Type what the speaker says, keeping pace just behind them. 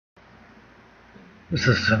This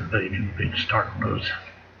is simply big stark news.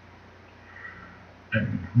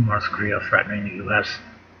 And North Korea threatening the U.S.,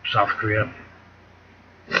 South Korea,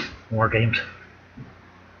 war games.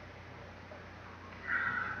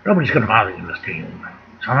 Nobody's going to bother you, Mr. Yoon.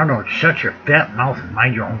 So I don't know, shut your fat mouth and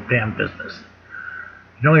mind your own damn business.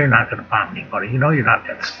 You know you're not going to bomb anybody. You know you're not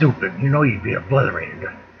that stupid. You know you'd be obliterated.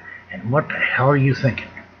 And what the hell are you thinking?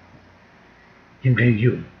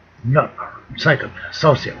 You nut, psychopath,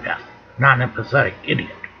 sociopath, non-empathetic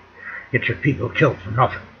idiot. Get your people killed for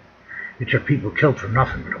nothing. Get your people killed for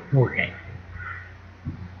nothing with a war game.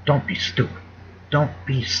 Don't be stupid. Don't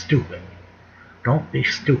be stupid. Don't be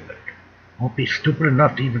stupid. Don't be stupid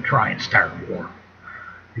enough to even try and start a war.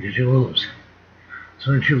 Because you lose. As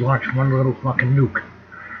soon as you launch one little fucking nuke,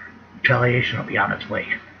 retaliation will be on its way.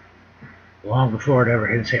 Long before it ever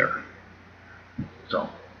hits here. So,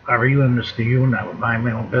 if I were you and Mr. Yoon, I would mind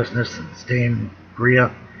my own business and stay in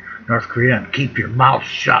Korea, North Korea, and keep your mouth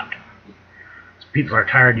shut. People are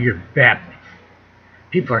tired of your babbling.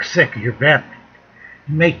 People are sick of your babbling.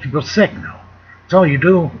 You make people sick now. That's all you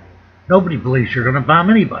do. Nobody believes you're going to bomb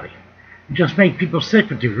anybody. You just make people sick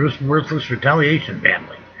with your worthless retaliation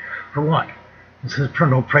babbling. For what? This is for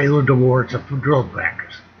no prelude to war. It's a drill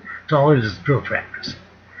practice. It's all it is drill practice.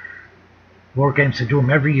 War games, they do them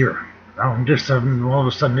every year. All of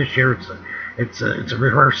a sudden this year it's a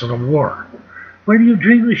rehearsal of war. Where do you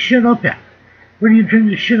dream this shit up at? Where do you dream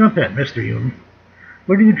this shit up at, Mr. Yoon?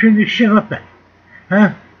 Where do you dream this shit up at?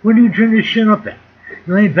 Huh? Where do you dream this shit up at?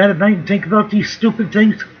 You lay in bed at night and think about these stupid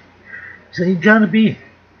things? So you gotta be.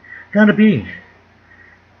 You're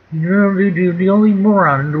the only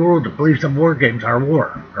moron in the world that believes that war games are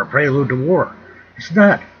war, or prelude to war. It's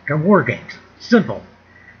not. They're war games. Simple.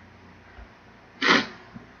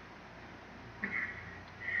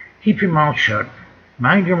 Keep your mouth shut,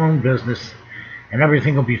 mind your own business, and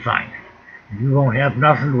everything will be fine. You won't have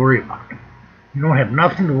nothing to worry about. You don't have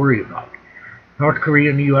nothing to worry about. North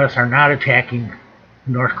Korea and the U.S. are not attacking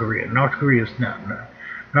North Korea. North Korea is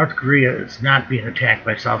not being attacked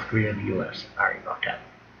by South Korea and the U.S. Sorry about that.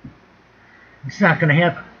 It's not going to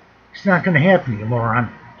happen. It's not going to happen, you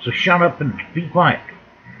moron. So shut up and be quiet.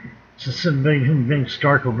 This is some big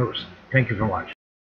historical news. Thank you for watching.